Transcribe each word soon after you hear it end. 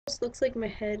It looks like my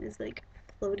head is like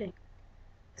floating.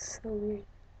 So weird.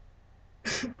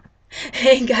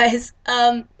 Hey guys.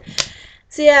 So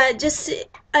yeah,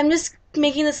 I'm just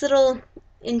making this little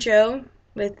intro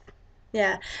with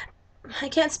yeah. I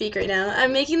can't speak right now.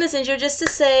 I'm making this intro just to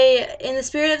say, in the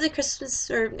spirit of the Christmas,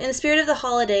 or in the spirit of the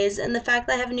holidays, and the fact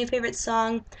that I have a new favorite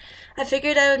song, I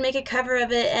figured I would make a cover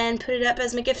of it and put it up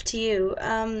as my gift to you.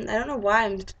 I don't know why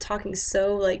I'm talking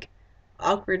so like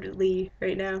awkwardly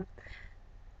right now.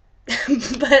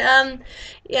 But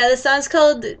yeah, the song's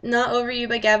called "Not Over You"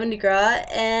 by Gavin DeGraw,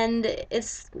 and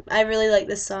I really like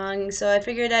this song, so I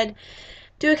figured I'd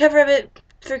do a cover of it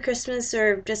for Christmas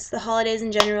or just the holidays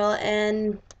in general,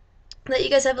 and let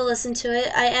you guys have a listen to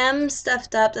it. I am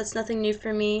stuffed up. That's nothing new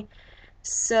for me,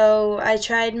 so I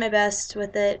tried my best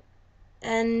with it.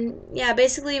 And yeah,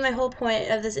 basically my whole point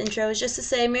of this intro is just to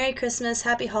say Merry Christmas,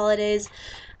 Happy Holidays.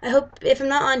 I hope, if I'm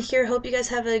not on here, hope you guys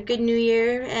have a good new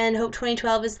year and hope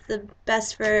 2012 is the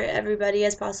best for everybody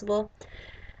as possible.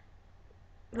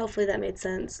 Hopefully that made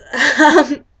sense.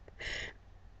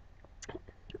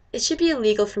 It should be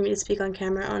illegal for me to speak on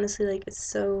camera, honestly, like it's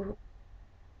so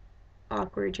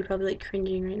awkward. You're probably like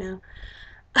cringing right now.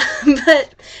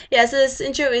 But yeah, so this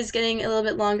intro is getting a little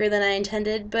bit longer than I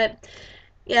intended, but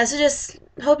yeah, so just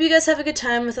hope you guys have a good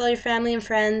time with all your family and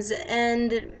friends,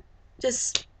 and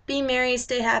just be merry,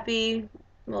 stay happy.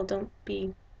 Well, don't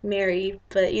be merry,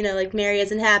 but you know, like merry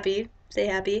as in happy, stay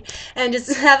happy, and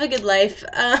just have a good life.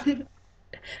 Sounds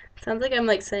like I'm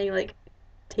like saying like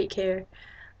take care.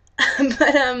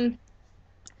 But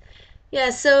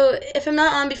yeah, so if I'm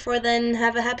not on before then,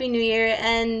 have a happy new year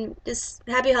and just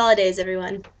happy holidays,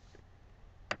 everyone.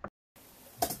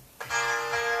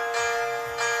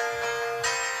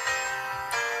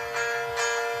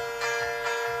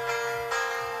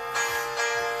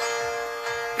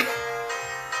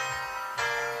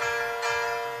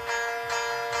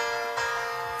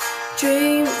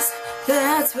 Dreams,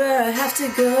 that's where I have to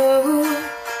go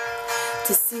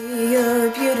to see your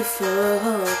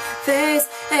beautiful face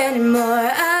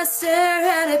anymore. I stare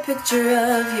at a picture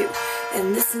of you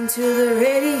and listen to the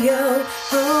radio.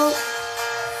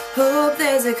 Hope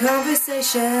there's a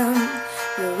conversation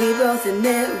where we both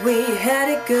admit we had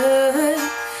it good.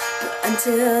 But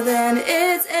until then,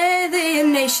 it's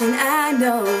alienation. I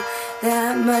know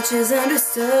that much is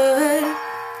understood.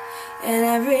 And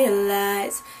I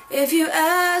realize if you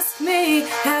ask me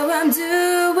how I'm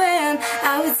doing,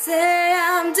 I would say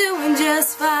I'm doing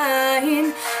just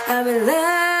fine. I would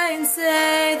lie and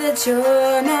say that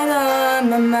you're not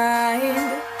on my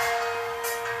mind.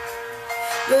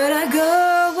 But I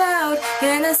go out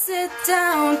and I sit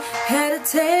down at a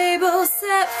table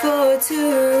set for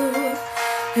two,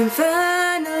 and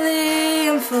finally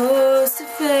I'm forced to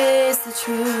face the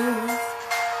truth.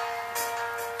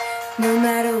 No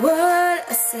matter what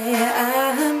I say,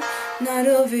 I'm not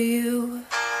over you.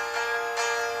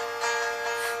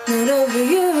 Not over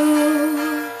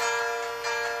you.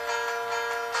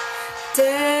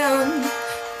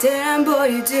 Damn boy,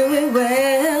 you're doing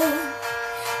well.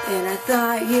 And I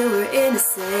thought you were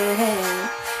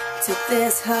innocent. Took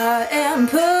this heart and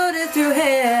put it through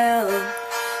hell.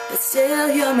 But still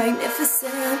you're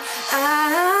magnificent.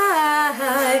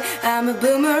 I'm a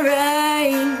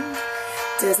boomerang.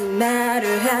 Doesn't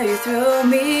matter how you throw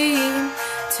me,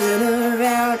 turn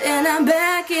around and I'm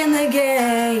back in the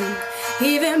game,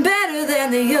 even better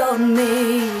than the old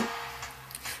me.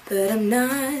 But I'm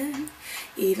not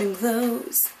even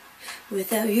close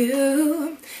without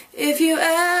you. If you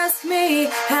ask me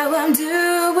how I'm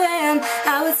doing,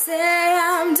 I would say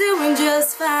I'm doing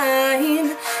just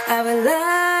fine. I would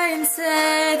lie and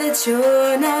say that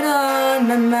you're not on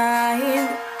my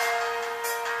mind.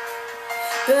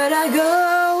 But I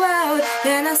go out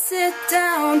and I sit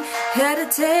down at a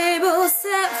table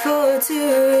set for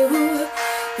two,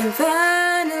 and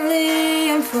finally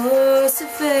I'm forced to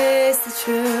face the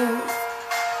truth.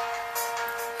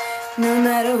 No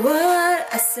matter what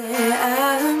I say,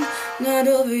 I'm not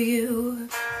over you.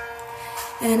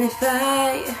 And if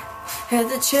I had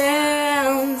the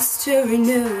chance to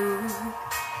renew,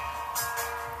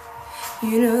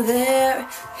 you know there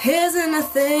isn't a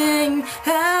thing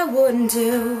I wouldn't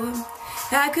do.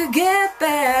 I could get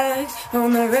back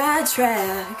on the right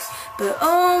track, but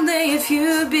only if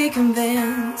you'd be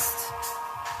convinced.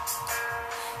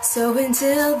 So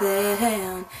until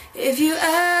then, if you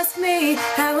ask me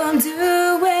how I'm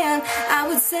doing, I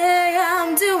would say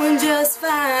I'm doing just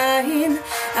fine.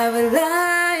 I would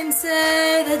lie and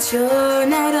say that you're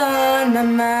not on my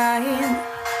mind.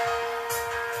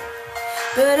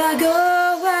 But I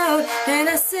go out and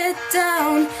I sit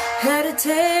down at a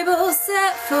table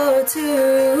set for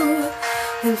two,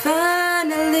 And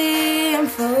finally I'm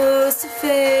forced to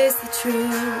face the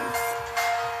truth.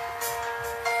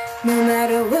 No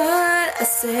matter what I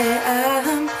say,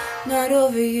 I'm not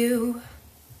over you.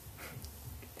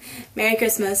 Merry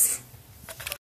Christmas.